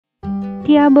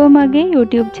තියාබෝ මගේ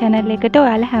YouTube channel එකට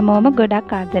ඔයාලා හැමෝම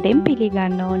ගොඩක් ආදරෙන්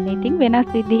පිළිගන්න ඕනේ. ඉතින් වෙනස්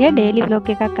විදිහ daily vlog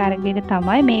එකක් අරගෙන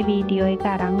තමයි මේ වීඩියෝ එක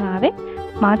අරන් ආවේ.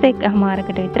 මාස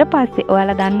එකමාරකට විතර පස්සේ.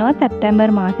 ඔයාලා දන්නවා සැප්තැම්බර්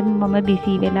මාසෙම මම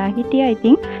busy වෙලා හිටියා.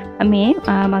 ඉතින් මේ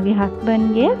මගේ husband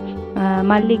ගේ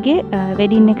මල්ලිගේ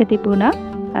wedding එක තිබුණා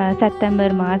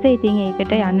සැප්තැම්බර් මාසේ. ඉතින්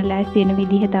ඒකට යන්න ලෑස්ති වෙන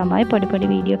විදිහ තමයි පොඩි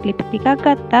වීඩියෝ ක්ලිප්ස් ටිකක්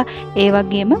ගත්තා. ඒ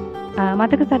වගේම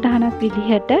මතක සටහනක්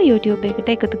විදිහට YouTube එකට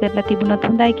එකතු කරලා තිබුණොත්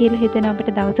හොඳයි කියලා හිතෙන අපිට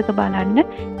දවසක බලන්න.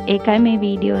 ඒකයි මේ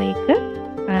වීඩියෝ එක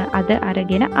අද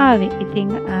අරගෙන ආවේ.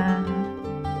 ඉතින්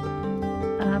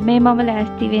මේ මම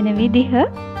ලෑස්ති වෙන විදිහ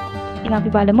ඉතින්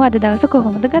අපි බලමු අද දවස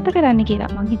කොහොමද ගත කරන්න කියලා.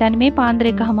 මම හිතන්නේ මේ පාන්දර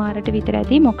 1:00ට විතර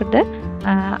ඇති. මොකද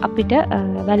අපිට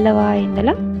වැල්ලවා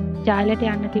ඉඳලා ජාලයට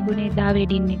යන්න තිබුණේ එදා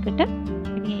වෙඩින් එකට.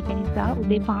 ඉතින් ඒක නිසා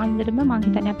උදේ පාන්දරම මම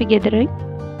හිතන්නේ අපි ගෙදරින්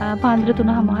පාන්දර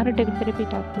 3:00ට විතර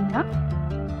පිටත් වුණා.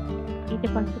 ඊට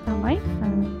පස්සේ තමයි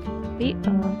අපි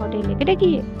හොටෙල් එකට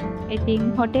ගියේ. ඉතින්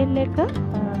හොටෙල් එක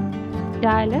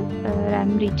ජාල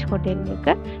රැම්රිච් හොටෙල් එක.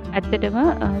 ඇත්තටම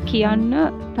කියන්න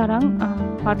තරම්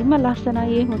හරිම ලස්සනයි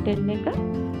මේ හොටෙල් එක.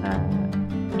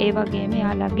 ඒ වගේම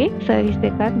යාළගේ සර්විස්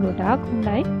එකත් ගොඩාක්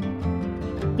හොඳයි.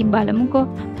 ඉතින් බලමුකෝ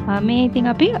මේ ඉතින්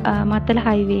අපි මත්තල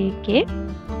හයිවේ එකේ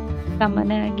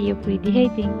ගමන ගියපු විදිහ.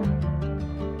 ඉතින්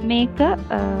මේක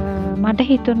මට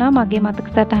හිතුණා මගේ මතක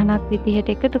සටහනක් විදිහට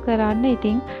එකතු කරන්න.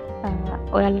 ඉතින්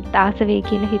ඔයාලට ආස වෙයි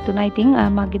කියලා හිතුණා. ඉතින්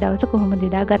මගේ දවස කොහොමද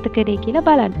එදා ගත කරේ කියලා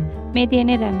බලන්න. මේ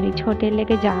තියෙන්නේ රැම්රිච් හොටෙල්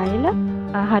එක ජායල.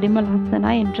 හරිම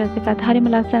ලස්සනයි. එන්ට්‍රන්ස් එකත් හරිම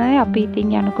ලස්සනයි. අපි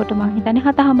ඉතින් යනකොට මම හිතන්නේ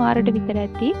 7:00ට විතර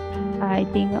ඇති.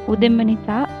 ඉතින් උදෙන්ම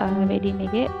නිසා වෙඩින්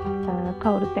එකේ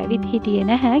කවුරුත් ඇවිත් හිටියේ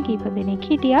නැහැ. කීප දෙනෙක්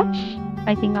හිටියා.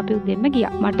 ඉතින් අපි උදෙන්ම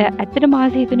ගියා. මට ඇත්තටම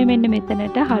ආස හිතුනේ මෙන්න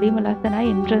මෙතනට හරිම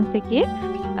ලස්සනයි එන්ට්‍රන්ස් එකේ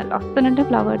ලස්සනට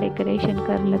ෆ්ලවර් ඩෙකරේෂන්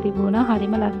කරලා තිබුණා.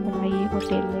 හරිම ලස්සනයි මේ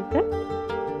හොටෙල් එක.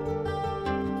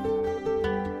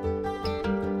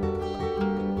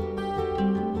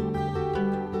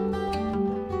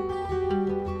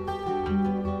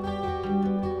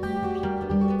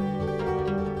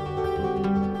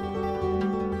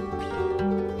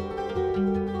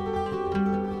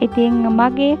 ඉතින්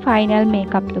මගේ ෆයිනල්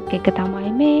මේකප් ලුක් එක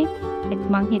තමයි මේ.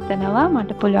 මං හිතනවා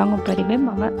මට පුළුවන් උපරිමයෙන්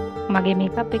මගේ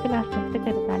මේකප් එක ලස්සනට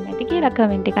කරගන්න ඇති කියලා.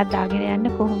 කමෙන්ට් එකක් දාගෙන යන්න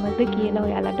කොහොමද කියලා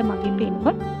ඔයාලට මගේ පෙනුම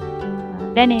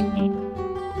දැනෙන්නේ.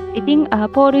 ඉතින්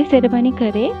පෝරුවේ සෙරමනි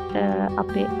කරේ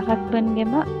අපේ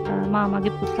හස්බන්ඩ්ගෙම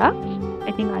මාමගේ පුතා.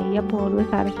 ඉතින් අයියා පෝරුවේ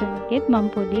සරසනකෙත් මම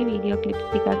පොඩි වීඩියෝ ක්ලිප්ස්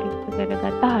ටිකක් එකතු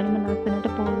කරගත්තා. හරිම ලස්සනට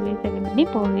පෝරුවේ සෙරමනි,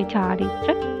 පෝරුවේ චාරිත්‍ර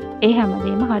ඒ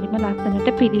හැමදේම හරිම ලස්සනට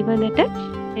පිළිවෙලට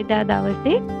එදා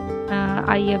දවසේ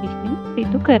අයියා විසින්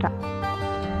සිදු කරා.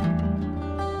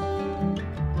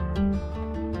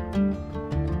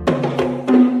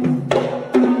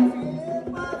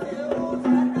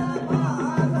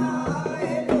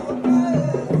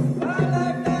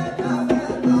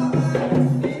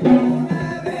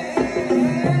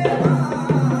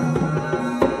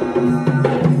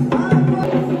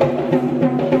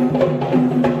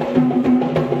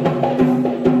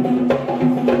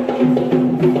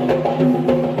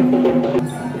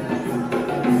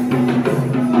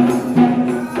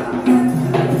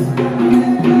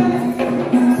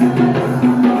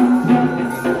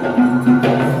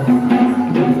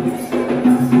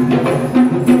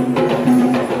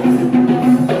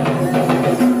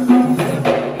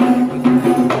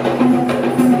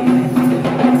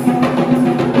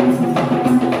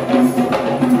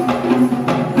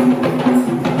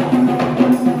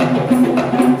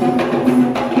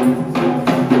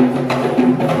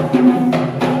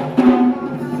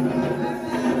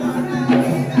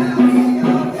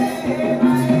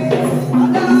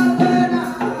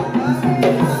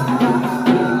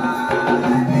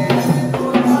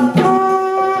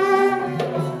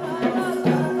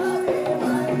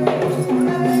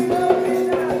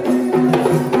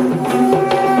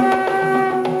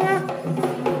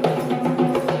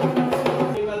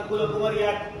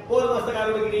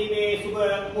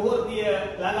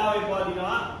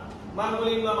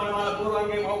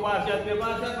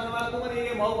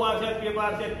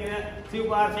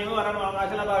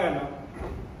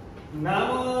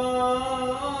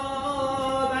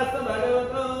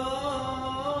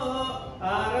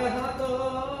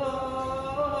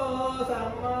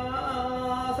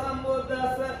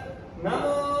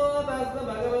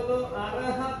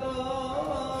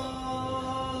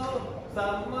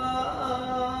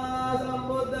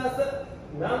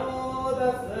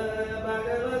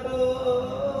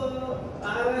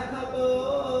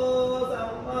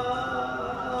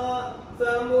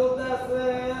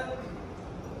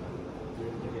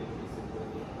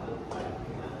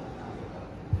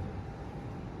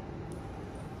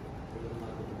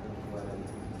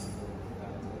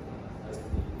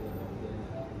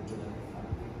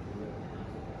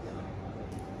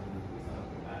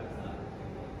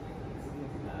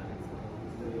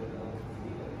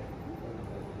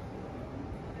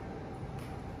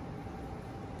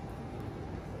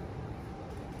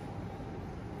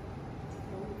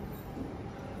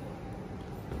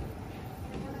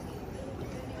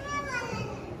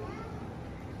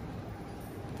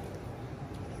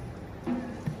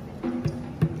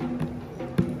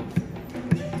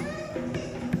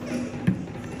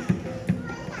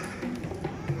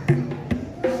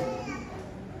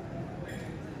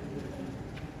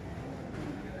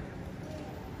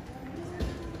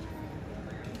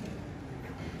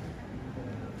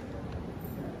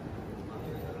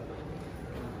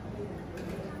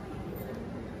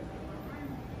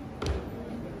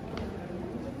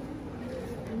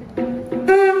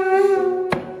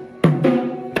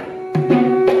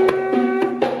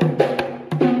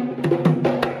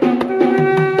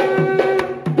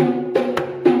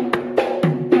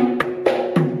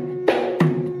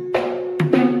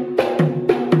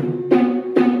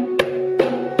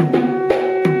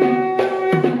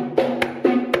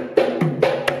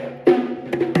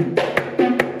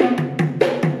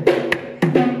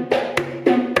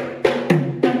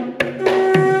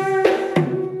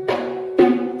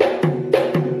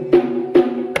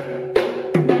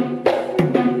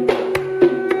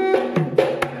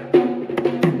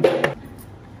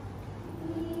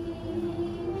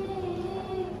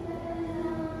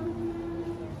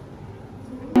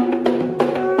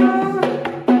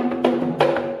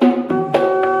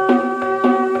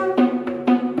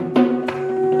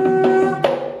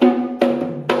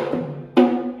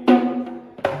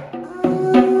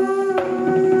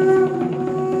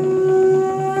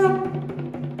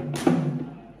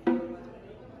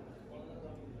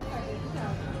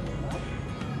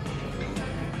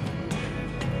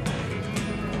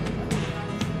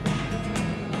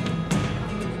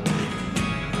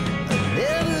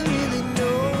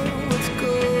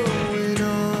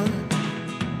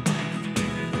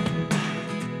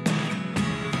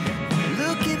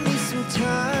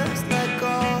 Sometimes like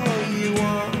all you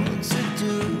want to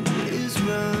do is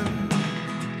run.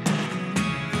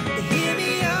 Hear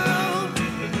me out,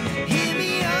 hear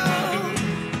me out.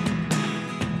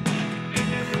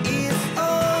 It's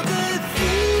all the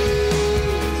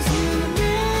things you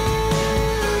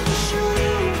never show.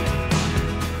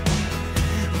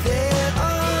 There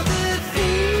are the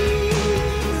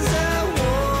things I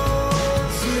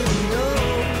want to know.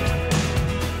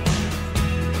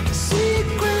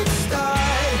 Secrets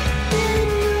start in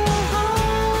your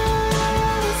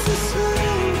heart so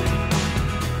slow.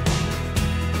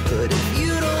 But if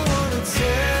you don't want to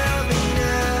tell me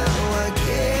now, I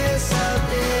guess I'll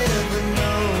never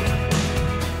know.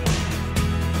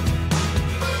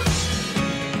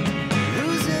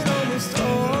 Losing almost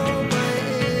all my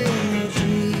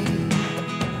energy.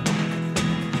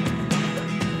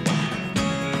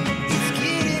 It's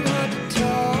getting hard to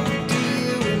talk to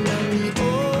you, and I'm the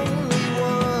only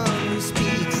one who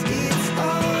speaks. It's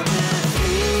all the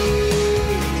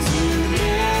things you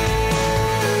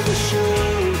never show.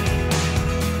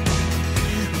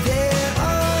 There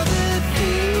are the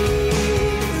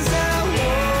things I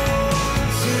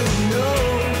want to know.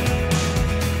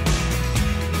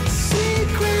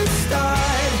 Secrets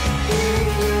start in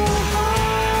your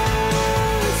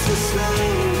heart so slow.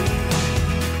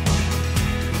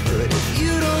 But if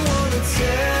you don't want to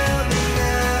tell me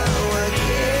now, I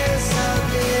guess I'll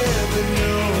never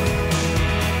know.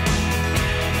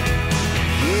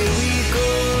 Here we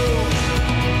go,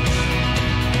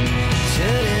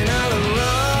 turning all the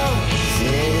wrongs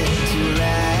into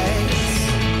rights.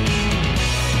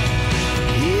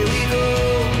 Here we go,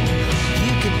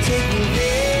 you can take me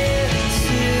there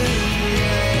tonight.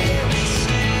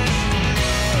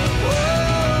 Whoa,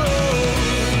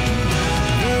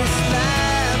 this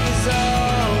life is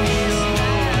all we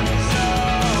know.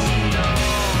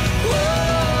 Whoa,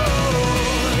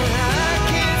 I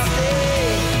can't stay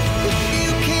if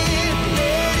you can't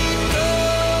let it go.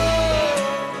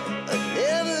 I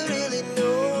never really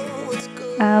know what's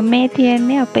going. මේ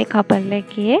තියෙන්නේ අපේ couple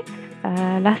එකේ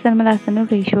ලස්සන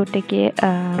රීෂූට් එකේ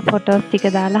photos ටික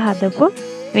දාලා හදපු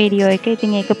video එක.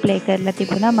 ඉතින් ඒක ප්ලේ කරලා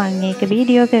තිබුණා. මම ඒක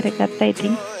වීඩියෝ කරගත්තා.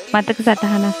 ඉතින් මතක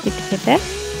සටහනක් විදිහට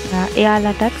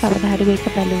එයාලටත් කවදා හරි මේක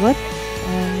බලුවොත්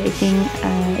ඉතින්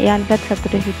එයාලටත්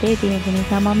සතුට හිතේ. ඉතින් ඒක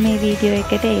නිසා මම මේ වීඩියෝ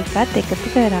එකට ඒකත් එකතු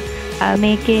කරා.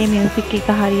 මේකේ මියුසික් එක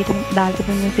හරියට දාලා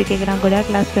තිබුණ මියුසික් එක නම් ගොඩක්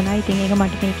ලස්සනයි. ඉතින් ඒක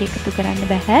මට මේක එකතු කරන්න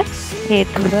බෑ.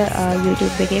 හේතුව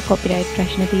YouTube එකේ කොපිරයිට්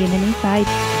ප්‍රශ්න තියෙන නිසා.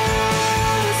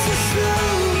 So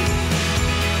slow.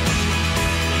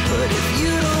 But if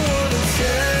you don't want to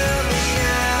tell me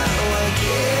now, I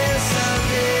guess I'll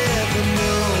never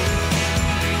know.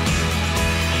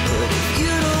 But if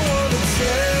you don't want to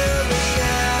tell me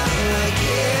now, I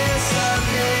guess I'll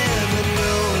never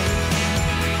know.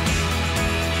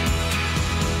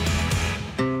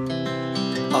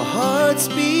 Our hearts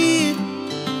beat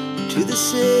to the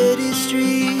city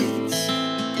streets.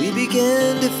 We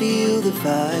began to feel the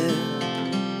fire.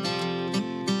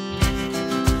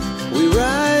 We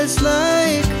rise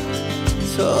like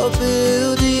tall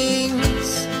buildings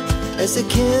as the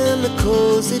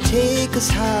chemicals they take us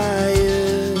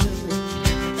higher.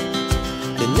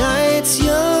 The night's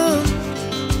young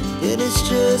and it's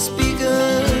just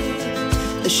begun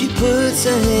as she puts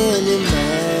her hand in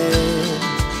mine.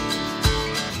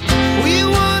 We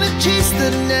wanna chase the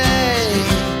night,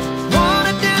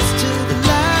 wanna dance to the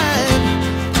light,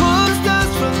 pull the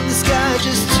stars from the sky,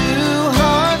 just two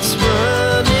hearts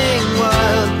running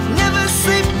wild. Never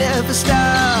sleep, never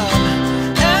stop,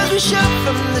 as we shout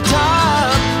from the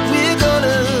top.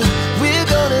 We're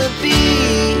gonna be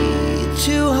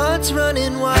two hearts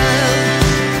running wild.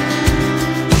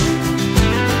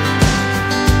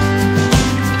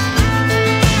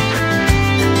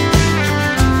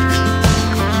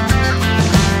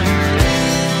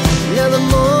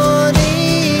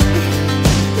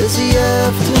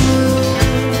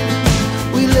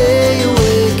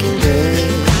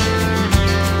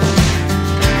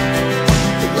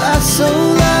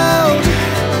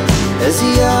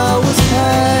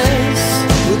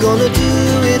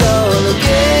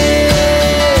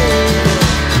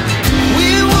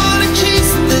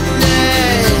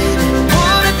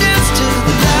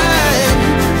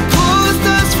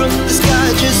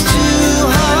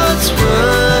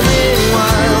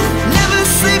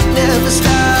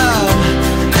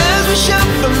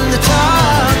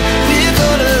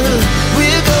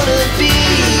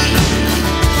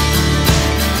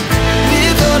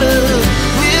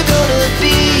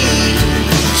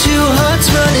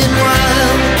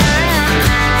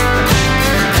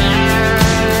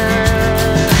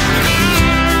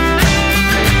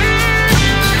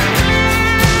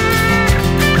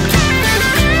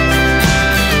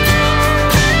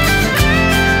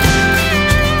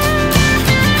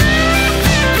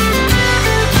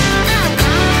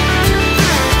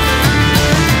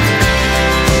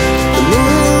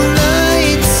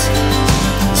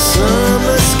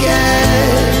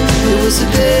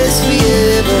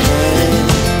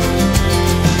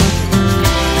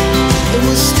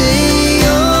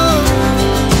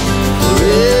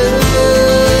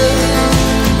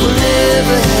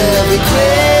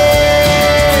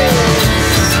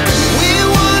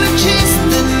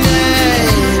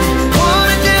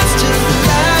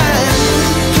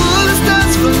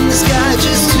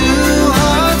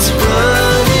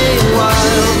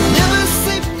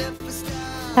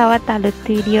 තවත් අලුත්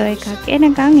video එකක්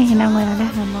එනකන් එහෙනම් ඔයාලා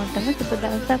හැමෝටම සුබ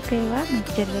දවසක් වේවා.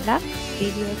 මෙච්චර වෙලා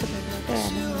වීඩියෝ එක බලනකොට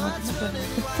ඔයාලා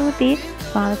හැමෝටම ස්තුතියි.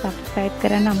 මාව සබ්ස්ක්‍රයිබ්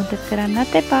කරන්න අමතක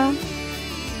කරන්නත් එපා.